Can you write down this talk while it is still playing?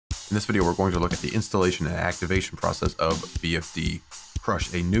In this video, we're going to look at the installation and activation process of BFD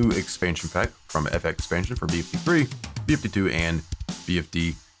Crush, a new expansion pack from FX Expansion for BFD3, BFD2, and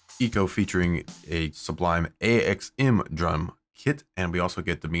BFD Eco, featuring a Sublime AXM drum kit, and we also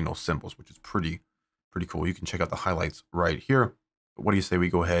get the BENONI symbols, which is pretty cool. You can check out the highlights right here. But what do you say we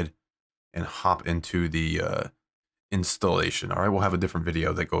go ahead and hop into the installation? All right, we'll have a different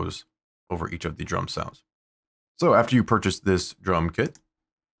video that goes over each of the drum sounds. So after you purchase this drum kit,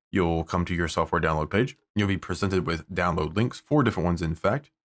 you'll come to your software download page. You'll be presented with download links, 4 different ones in fact.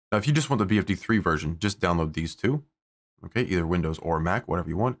 Now, if you just want the BFD3 version, just download these two. Okay, either Windows or Mac, whatever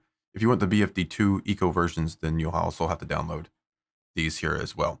you want. If you want the BFD2 Eco versions, then you'll also have to download these here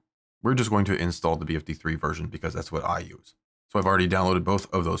as well. We're just going to install the BFD3 version because that's what I use. So I've already downloaded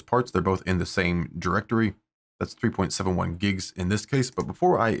both of those parts. They're both in the same directory. That's 3.71 gigs in this case. But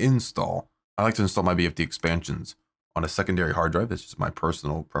before I install, I like to install my BFD expansions on a secondary hard drive. That's just my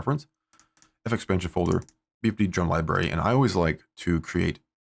personal preference. FX Expansion folder, BFD drum library, and I always like to create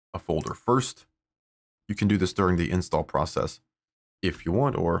a folder first. You can do this during the install process if you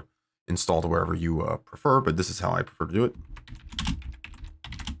want, or install to wherever you prefer, but this is how I prefer to do it.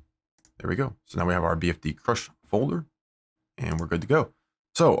 There we go. So now we have our BFD Crush folder, and we're good to go.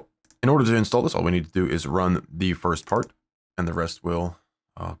 So in order to install this, all we need to do is run the first part, and the rest will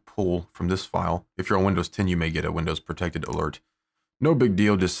pull from this file. If you're on Windows 10, you may get a Windows protected alert. No big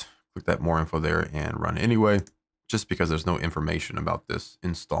deal. Just click that more info there and run anyway, just because there's no information about this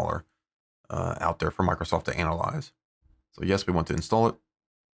installer out there for Microsoft to analyze. So yes, we want to install it.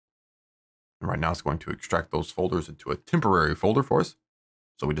 And right now it's going to extract those folders into a temporary folder for us.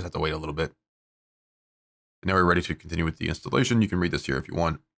 So we just have to wait a little bit. And now we're ready to continue with the installation. You can read this here if you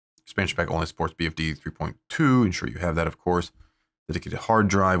want. Expansion pack only supports BFD 3.2. Ensure you have that, of course. Dedicated hard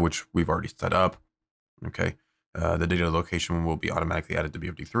drive, which we've already set up. Okay. The data location will be automatically added to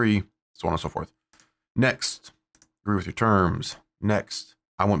BFD3, so on and so forth. Next, agree with your terms. Next,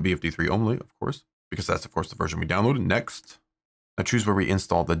 I want BFD3 only, of course, because that's, of course, the version we downloaded. Next, now choose where we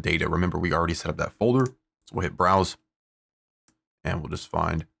install the data. Remember, we already set up that folder, so we'll hit browse, and we'll just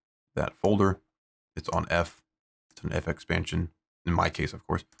find that folder. It's on F. It's an FX Expansion, in my case, of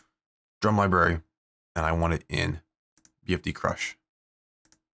course. Drum library, and I want it in BFD Crush.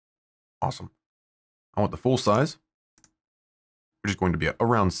 Awesome. I want the full size, which is going to be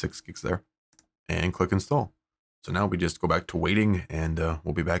around 6 gigs there, and click install. So now we just go back to waiting, and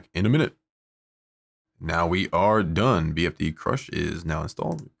we'll be back in a minute. Now we are done. BFD Crush is now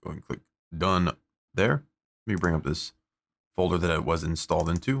installed. Go and click done there. Let me bring up this folder that it was installed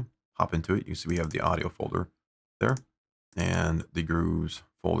into. Hop into it. You see we have the audio folder there and the grooves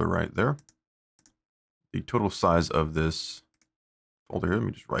folder right there. The total size of this folder here, let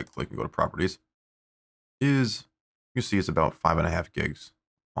me just right click and go to properties, is, you see it's about 5.5 gigs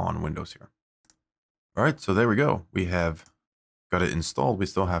on Windows here. All right, so there we go. We have got it installed. We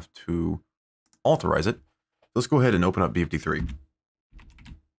still have to authorize it. Let's go ahead and open up BFD3.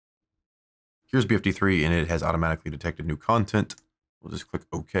 Here's BFD3, and it has automatically detected new content. We'll just click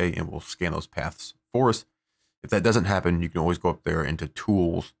OK, and we'll scan those paths for us. If that doesn't happen, you can always go up there into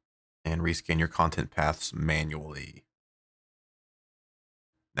Tools and rescan your content paths manually.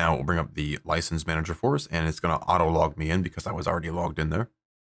 Now we'll bring up the license manager for us, and it's going to auto log me in because I was already logged in there.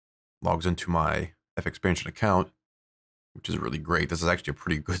 Logs into my FX Expansion account, which is really great. This is actually a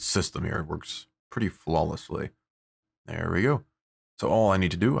pretty good system here. It works pretty flawlessly. There we go. So all I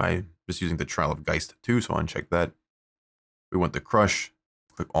need to do, I'm just using the Trial of Geist 2, so uncheck that. We want the Crush,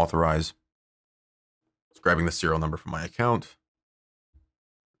 click Authorize. It's grabbing the serial number from my account.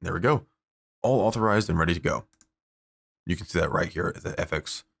 There we go. All authorized and ready to go. You can see that right here at the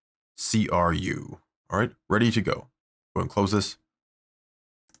FX CRU. All right, ready to go. Go and close this.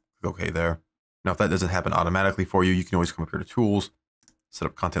 Click OK there. Now, if that doesn't happen automatically for you, you can always come up here to Tools, set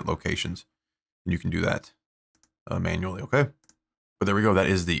up content locations, and you can do that manually, okay? But there we go. That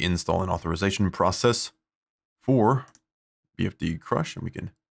is the install and authorization process for BFD Crush, and we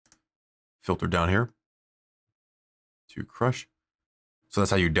can filter down here to Crush. So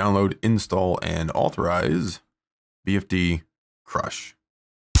that's how you download, install, and authorize BFD Crush.